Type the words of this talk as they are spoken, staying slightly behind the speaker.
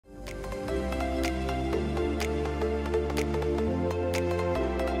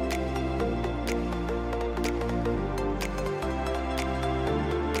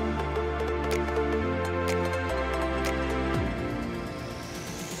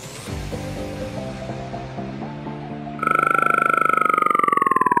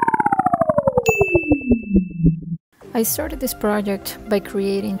I started this project by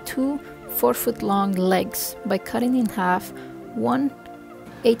creating two 4-foot long legs by cutting in half one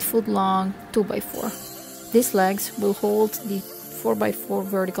 8-foot long 2x4. These legs will hold the 4x4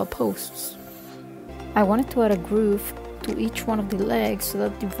 vertical posts. I wanted to add a groove to each one of the legs so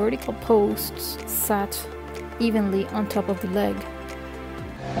that the vertical posts sat evenly on top of the leg.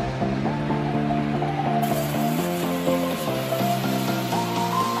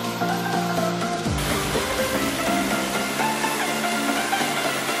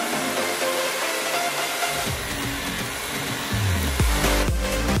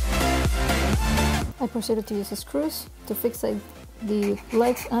 I proceeded to use the screws to fix the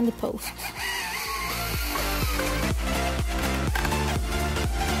legs and the posts.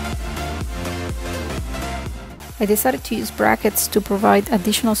 I decided to use brackets to provide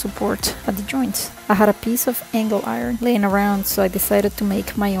additional support at the joints. I had a piece of angle iron laying around, so I decided to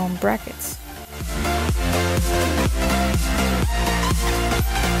make my own brackets.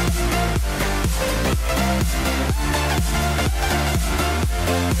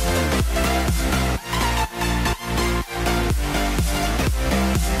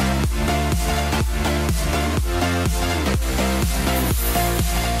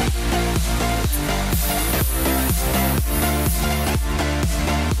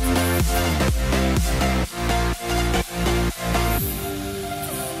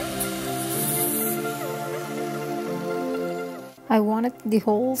 I wanted the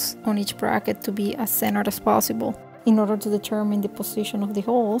holes on each bracket to be as centered as possible. In order to determine the position of the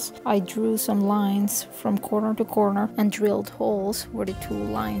holes, I drew some lines from corner to corner and drilled holes where the two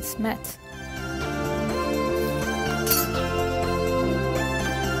lines met.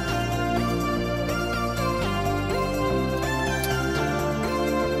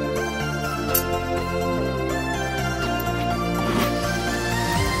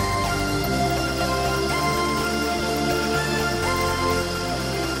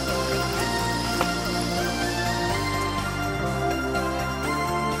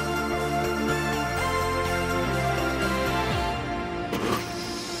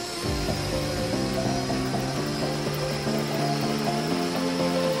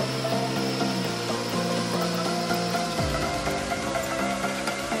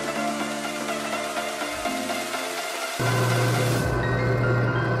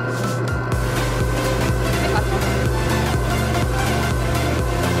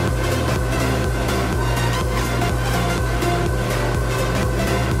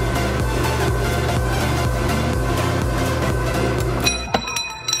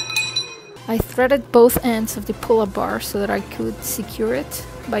 I threaded both ends of the pull-up bar so that I could secure it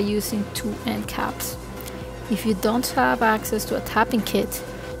by using two end caps. If you don't have access to a tapping kit,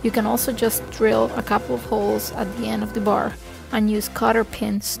 you can also just drill a couple of holes at the end of the bar and use cotter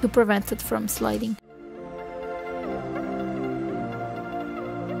pins to prevent it from sliding.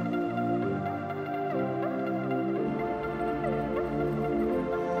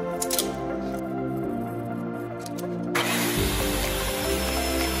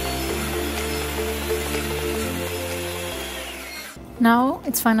 Now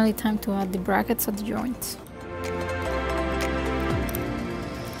it's finally time to add the brackets at the joints.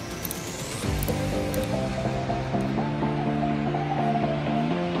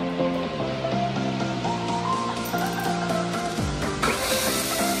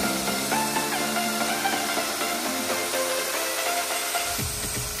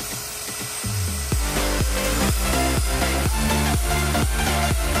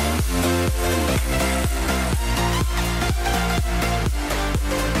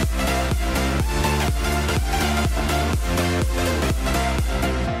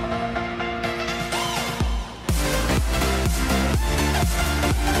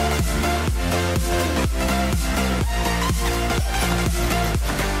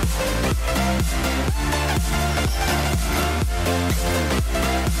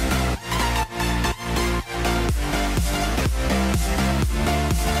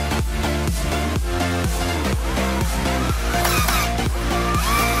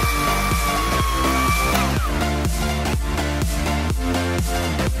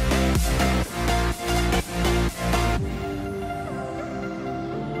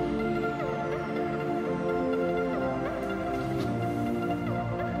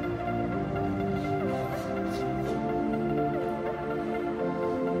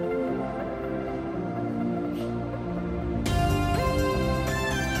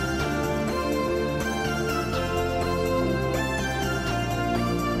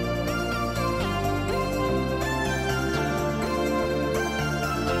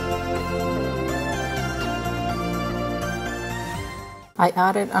 I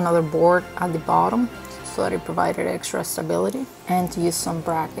added another board at the bottom so that it provided extra stability, and to use some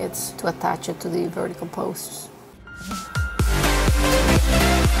brackets to attach it to the vertical posts.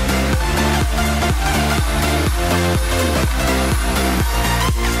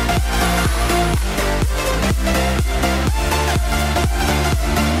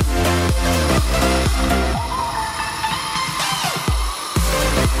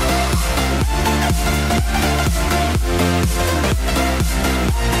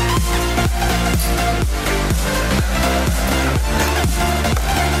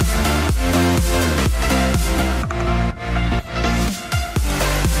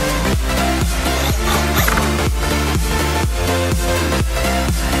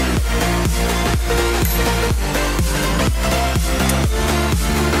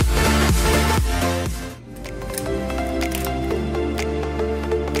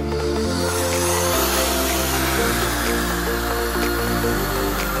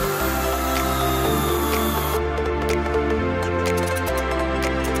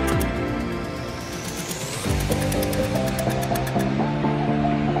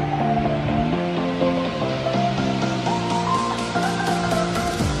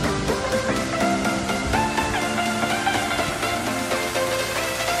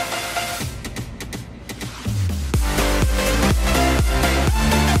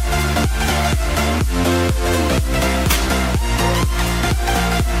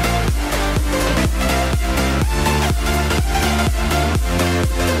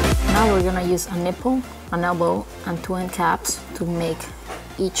 We're gonna use a nipple, an elbow, and 2 end caps to make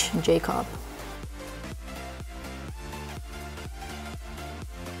each J-cup.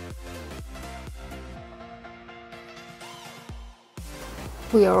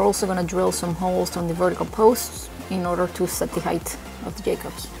 We are also gonna drill some holes on the vertical posts in order to set the height of the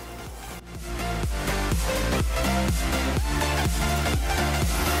J-cups.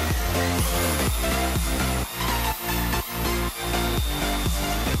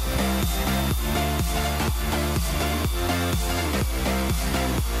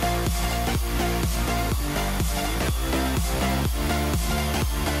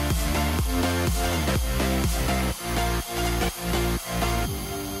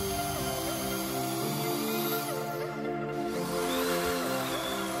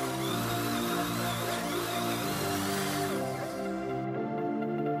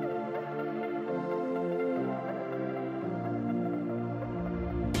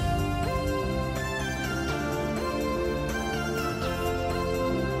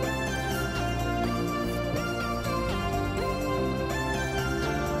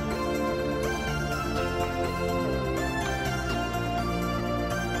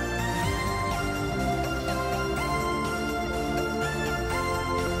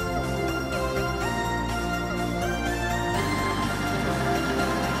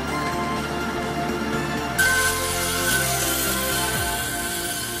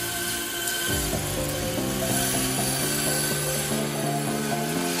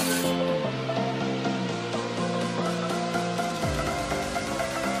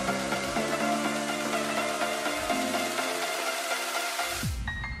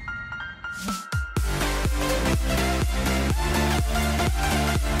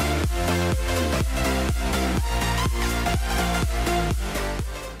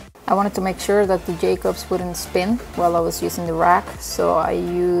 I wanted to make sure that the J-cups wouldn't spin while I was using the rack, so I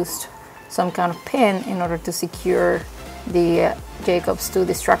used some kind of pin in order to secure the J-cups to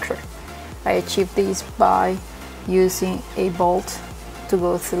the structure. I achieved this by using a bolt to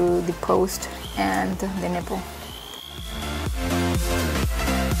go through the post and the nipple.